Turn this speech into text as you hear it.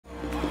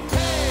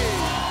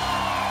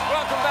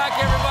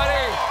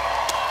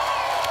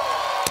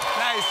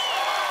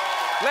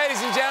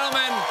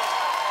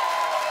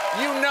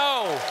You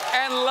know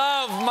and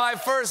love my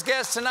first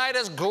guest tonight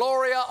as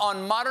Gloria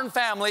on Modern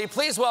Family.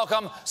 Please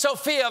welcome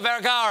Sofía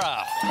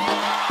Vergara.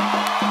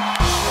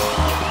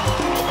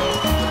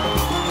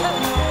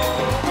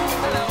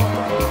 Hello.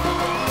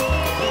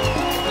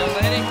 Young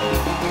lady,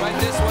 right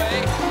this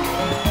way.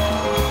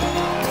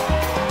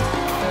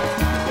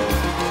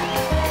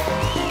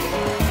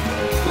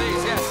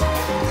 Please, yes.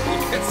 You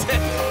can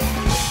sit.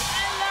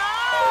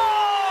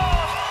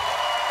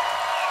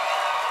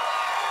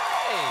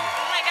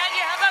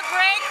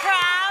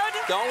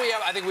 Don't we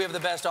have, I think we have the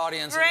best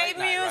audience in late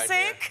night right here. Great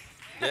music.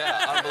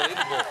 Yeah,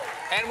 unbelievable.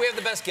 And we have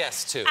the best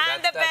guests, too.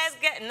 And the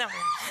best guest, no.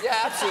 Yeah,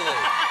 absolutely.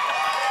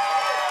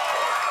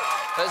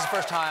 This is the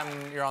first time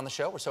you're on the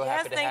show. We're so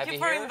happy to have you here.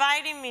 Thank you for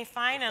inviting me,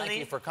 finally. Thank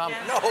you for coming.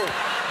 Yeah.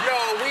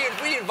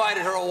 No, we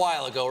invited her a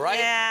while ago, right?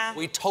 Yeah.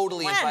 We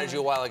totally invited you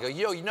a while ago.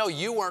 You know,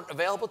 you weren't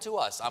available to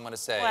us, I'm going to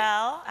say.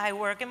 Well, I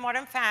work in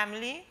Modern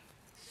Family.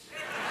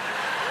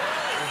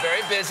 You're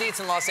very busy. It's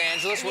in Los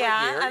Angeles. We're here.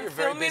 I'm You're a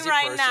very filming busy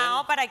right person.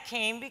 now, but I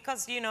came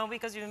because, you know,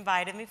 because you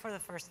invited me for the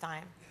first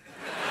time.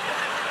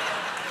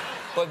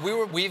 But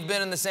we've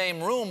been in the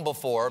same room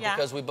before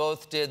because we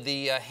both did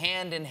the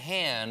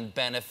hand-in-hand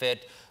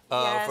benefit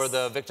for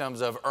the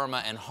victims of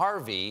Irma and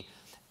Harvey.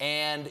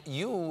 And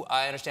you,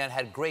 I understand,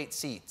 had great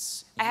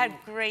seats. I had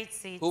great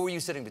seats. Who were you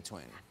sitting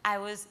between? I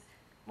was,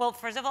 well,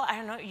 first of all, I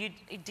don't know,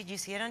 did you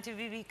see it on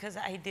TV? Because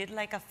I did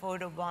like a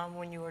photo bomb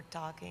when you were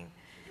talking.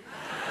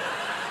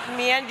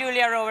 Me and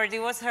Julia Roberts,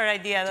 it was her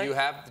idea.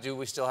 Do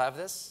we still have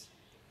this?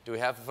 Do we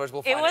have, first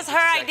we'll find it? It was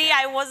her idea,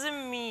 it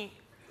wasn't me.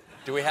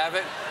 Do we have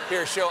it?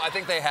 Here, show, I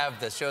think they have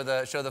this. Show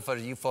the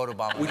footage, you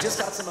photobomb. We just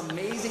got some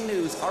amazing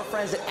news. Our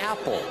friends at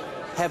Apple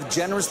have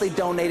generously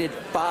donated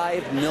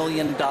 $5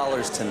 million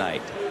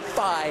tonight.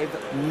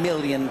 $5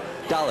 million. I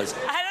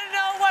don't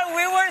know what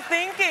we were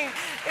thinking.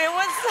 It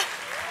was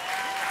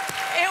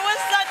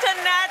such a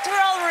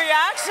natural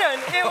reaction.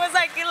 It was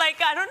like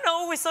I don't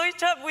know, we saw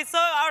each other, we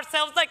saw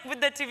ourselves like with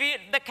the TV,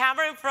 the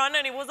camera in front,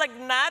 and it was like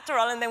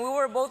natural, and then we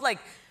were both like,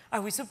 are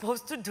we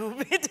supposed to be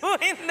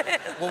doing this?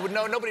 Well,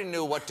 no, nobody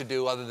knew what to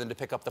do other than to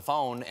pick up the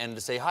phone and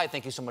to say, hi,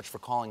 thank you so much for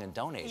calling and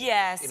donating.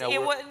 Yes, you know,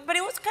 but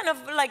it was kind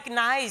of like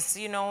nice,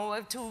 you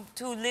know, to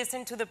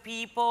listen to the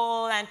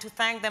people and to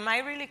thank them. I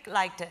really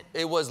liked it.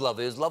 It was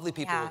lovely. It was lovely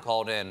people who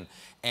called in.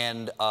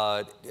 And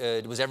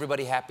was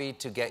everybody happy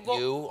to get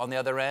you on the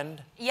other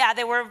end? Yeah,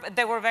 they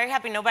were very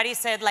happy. Nobody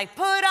said, like,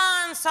 put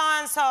on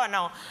so-and-so,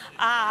 no.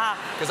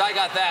 Because I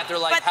got that. They're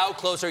like, how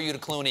close are you to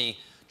Clooney?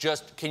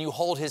 Just, can you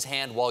hold his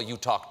hand while you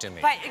talk to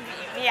me? But,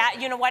 yeah,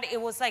 you know what? It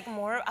was, like,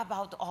 more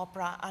about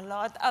Oprah. A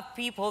lot of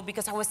people,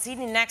 because I was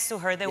sitting next to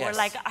her, they were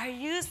like, are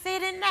you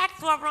sitting next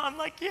to Oprah? I'm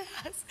like,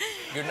 yes.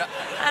 You're not,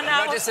 you're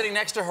not just sitting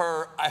next to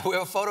her. We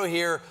have a photo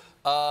here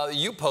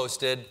you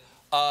posted.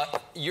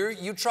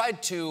 You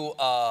tried to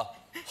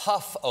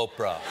huff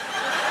Oprah.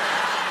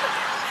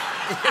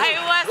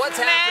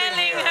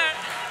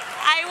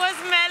 I was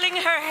smelling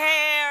her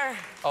hair.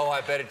 Oh,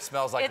 I bet it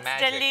smells like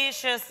magic. It's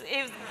delicious.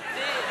 It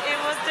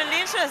was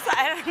delicious.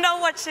 I don't know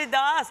what she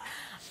does.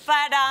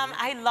 But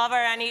I love her,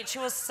 and she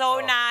was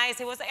so nice.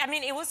 It was, I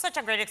mean, it was such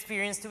a great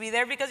experience to be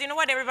there because, you know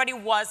what, everybody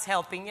was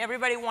helping.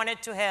 Everybody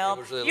wanted to help.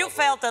 It was really you lovely.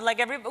 felt it, like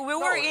we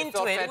were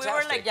into it. Fantastic. We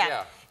were like,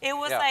 It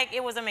was like,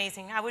 it was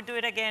amazing. I would do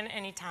it again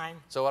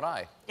anytime. So would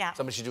I. Yeah.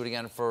 Somebody should do it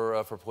again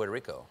for Puerto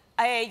Rico.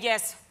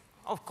 Yes,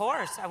 of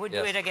course, I would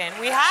do it again.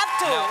 We have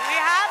to. We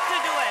have to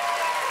do it.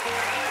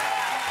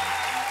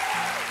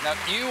 Now,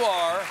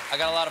 I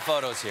got a lot of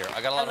photos here.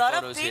 I got a lot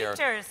of photos here.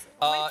 Pictures.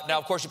 Now,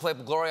 of course, you play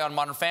Gloria on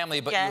Modern Family,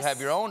 but you have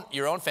your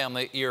own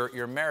family.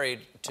 You're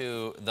married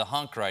to the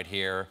hunk right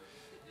here,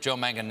 Joe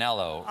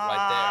Manganiello,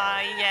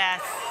 right there.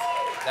 Yes.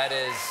 That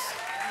is...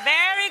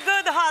 Very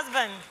good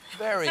husband.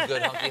 Very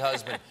good hunky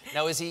husband.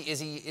 Now, is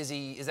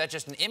that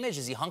just an image?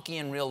 Is he hunky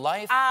in real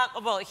life?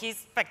 Well, he's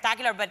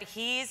spectacular, but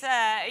he's,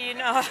 you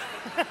know...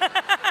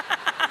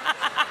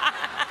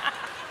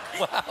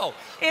 Wow.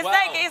 It's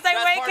like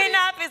waking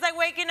up. It's like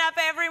waking up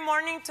every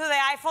morning to the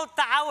Eiffel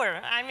Tower.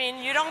 I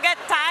mean, you don't get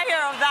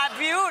tired of that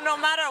view, no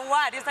matter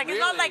what. It's like it's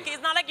not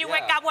like you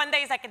wake up one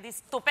day. It's like this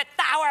stupid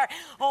tower,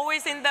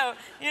 always in the,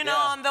 you know,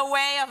 on the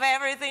way of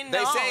everything.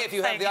 They say if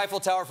you have the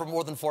Eiffel Tower for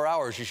more than 4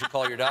 hours, you should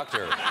call your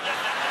doctor.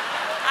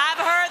 I've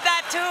heard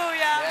that too.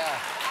 Yeah.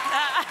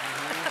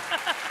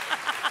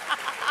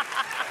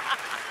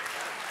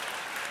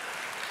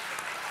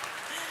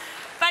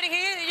 But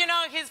he, you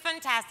know, he's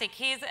fantastic.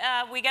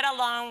 We get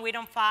along, we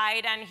don't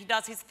fight, and he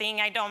does his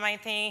thing, I do my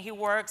thing, he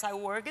works, I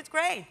work, it's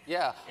great.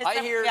 Yeah,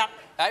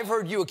 I've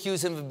heard you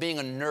accuse him of being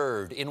a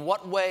nerd. In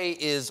what way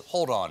is,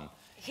 hold on,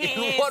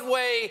 what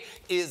way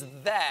is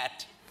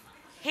that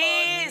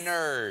a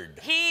nerd?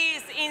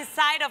 He's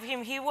inside of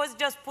him, he was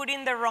just put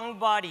in the wrong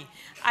body.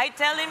 I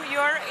tell him,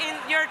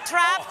 you're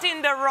trapped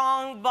in the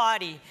wrong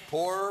body.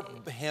 Poor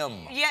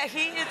him. Yeah,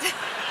 he is.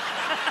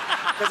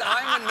 Because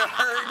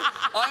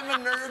I'm a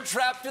nerd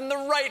trapped in the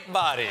right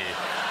body.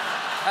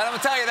 And I'm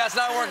gonna tell you, that's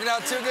not working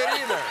out too good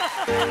either.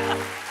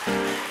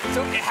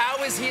 So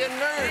how is he a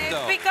nerd,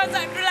 though? Because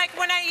like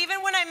when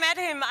I met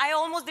him, I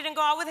almost didn't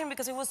go out with him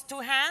because he was too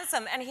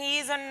handsome, and he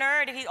is a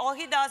nerd. All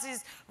he does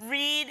is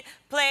read,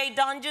 play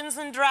Dungeons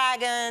and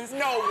Dragons.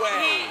 No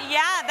way.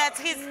 Yeah, that's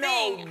his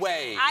thing. No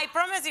way. I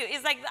promise you,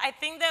 it's like I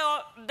think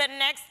the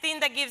next thing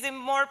that gives him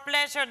more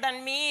pleasure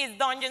than me is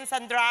Dungeons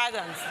and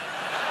Dragons.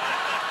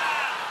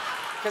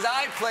 Because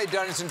I played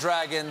Dungeons &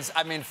 Dragons,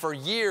 I mean, for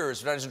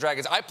years, Dungeons &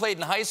 Dragons. I played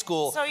in high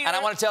school, and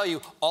I want to tell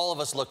you, all of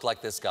us looked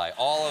like this guy.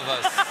 All of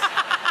us.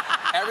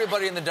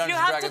 Everybody in the Dungeons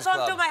 & Dragons club.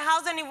 You have to come to my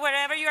house, and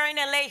wherever you are in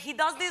LA, he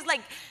does this,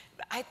 like,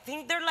 I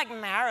think they're like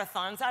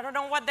marathons. I don't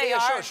know what they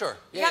are. Sure.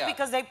 Yeah,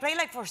 because they play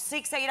like for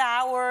 6-8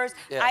 hours.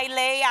 Yeah. I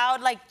lay out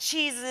like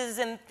cheeses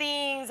and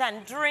things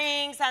and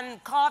drinks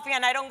and coffee,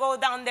 and I don't go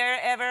down there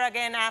ever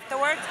again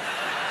afterwards.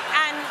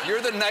 And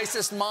you're the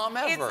nicest mom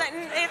ever.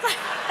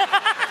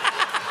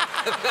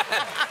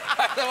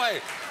 By the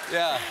way,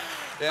 yeah.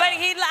 But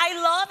I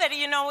love it,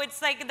 you know, it's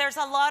like there's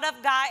a lot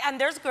of guys, and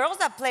there's girls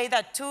that play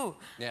that too.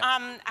 Yeah.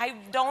 I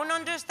don't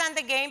understand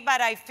the game, but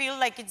I feel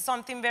like it's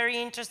something very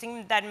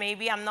interesting that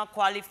maybe I'm not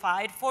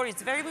qualified for.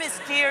 It's very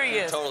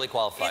mysterious. You're totally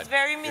qualified. It's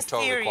very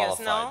mysterious, You're totally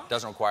qualified. No?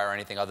 Doesn't require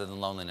anything other than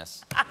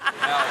loneliness.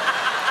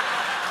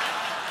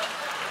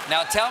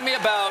 Now tell me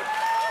about,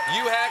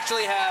 you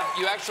actually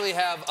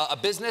have a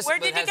business. Where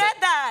did you get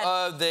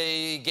that?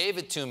 They gave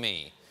it to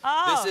me.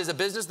 Oh. This is a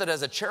business that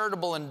has a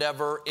charitable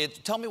endeavor.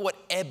 Tell me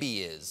what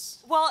Ebby is.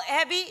 Well,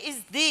 Ebby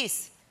is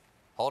this.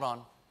 Hold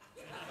on.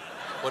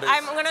 What is?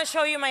 I'm gonna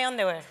show you my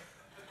underwear.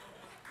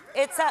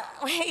 It's a,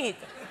 wait.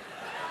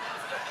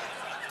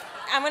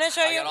 I'm gonna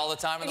show you. I got all the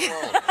time in the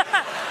world.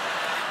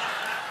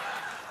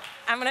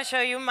 I'm gonna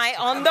show you my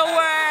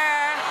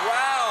underwear.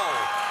 Wow,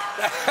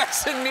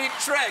 that's a neat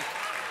trick.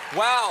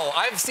 Wow,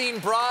 I've seen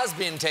bras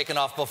being taken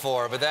off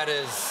before, but that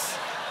is...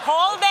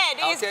 Hold it,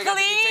 it's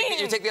clean.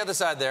 You take the other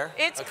side there.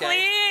 It's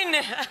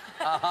clean.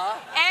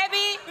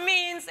 Ebby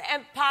means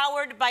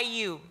empowered by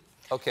you.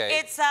 Okay.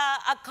 It's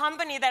a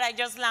company that I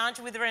just launched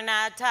with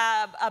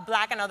Renata, a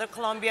black and other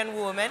Colombian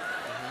woman.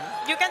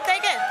 You can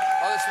take it.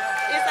 Oh, that's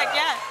right. It's like,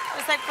 yeah.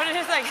 It's like, put it,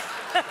 it's like.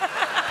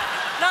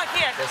 No,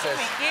 here,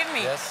 give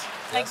me. Yes.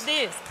 Like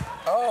this.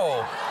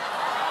 Oh.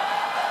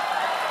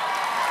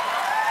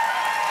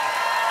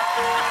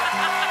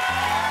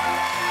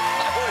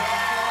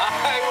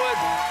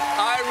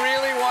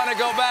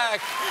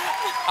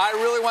 I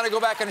really want to go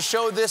back and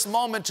show this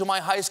moment to my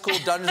high school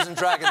Dungeons &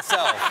 Dragons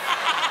self.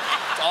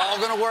 It's all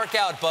going to work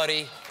out,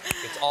 buddy.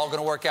 It's all going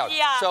to work out.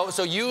 Yeah.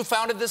 So you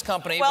founded this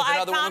company with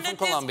another woman from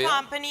Colombia. Well,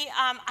 I founded this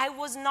company. I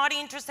was not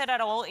interested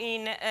at all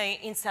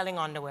in selling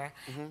underwear.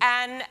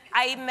 And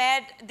I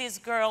met this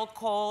girl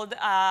called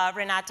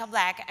Renata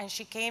Black, and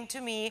she came to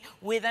me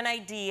with an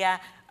idea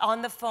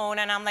on the phone,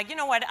 and I'm like, you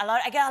know what,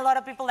 I get a lot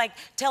of people like,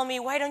 tell me,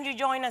 why don't you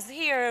join us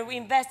here,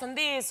 invest in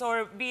this,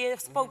 or be a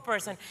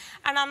spokesperson.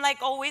 And I'm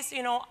like, always,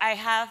 you know, I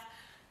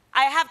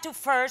have to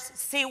first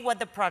see what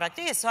the product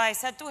is. So I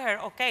said to her,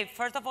 okay,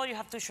 first of all, you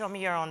have to show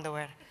me your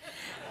underwear.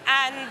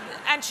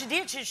 And she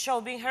did, she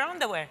showed me her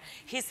underwear.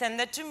 He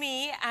sent it to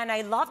me, and I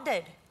loved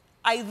it.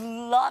 I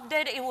loved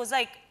it. It was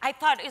like, I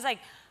thought, it's like,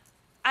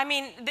 I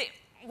mean,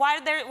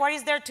 what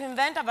is there to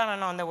invent about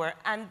an underwear?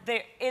 And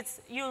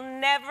you'll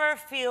never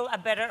feel a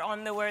better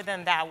underwear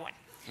than that one.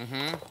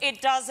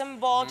 It doesn't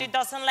bulge, it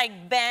doesn't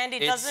like bend, it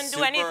doesn't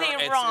do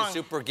anything wrong. It's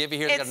super givey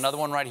here. There's got another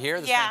one right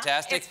here. That's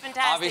fantastic. It's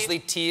fantastic. Obviously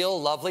teal,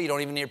 lovely. You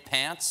don't even need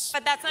pants.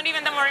 But that's not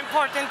even the more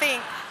important thing.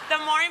 The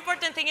more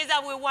important thing is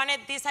that we wanted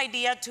this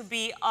idea to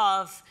be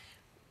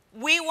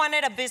we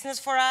wanted a business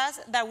for us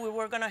that we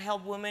were going to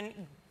help women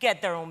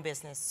get their own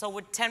business. So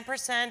with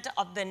 10%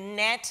 of the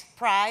net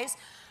price,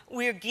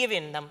 we're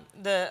giving them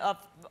the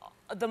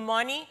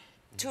money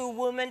to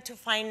women to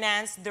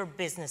finance their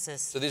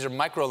businesses. So these are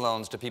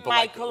microloans to people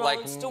like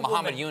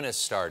Muhammad Yunus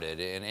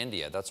started in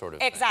India, that sort of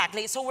thing.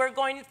 Exactly. So we're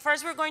going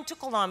to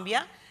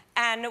Colombia,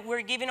 and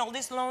we're giving all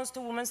these loans to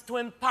women to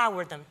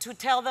empower them, to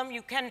tell them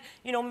you can,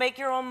 you know, make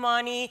your own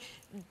money,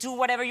 do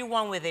whatever you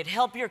want with it,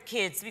 help your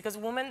kids, because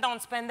women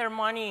don't spend their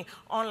money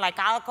on like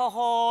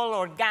alcohol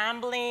or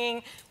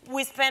gambling.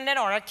 We spend it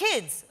on our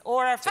kids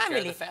or our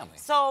family. Take care of the family.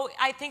 So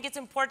I think it's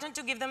important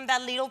to give them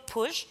that little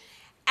push.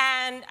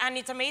 And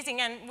it's amazing.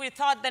 And we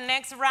thought the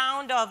next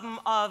round of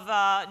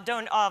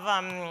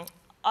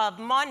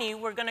money,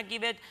 we're going to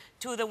give it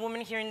to the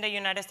women here in the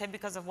United States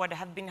because of what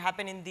has been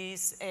happening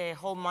this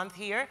whole month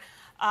here.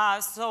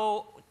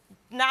 So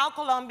now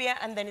Colombia,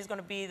 and then it's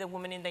going to be the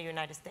women in the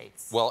United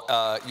States. Well,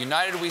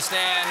 united we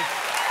stand.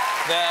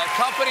 The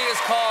company is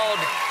called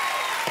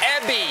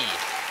Ebby.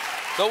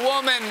 The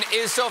woman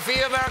is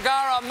Sofía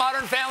Vergara.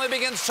 Modern Family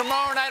begins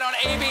tomorrow night on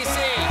ABC.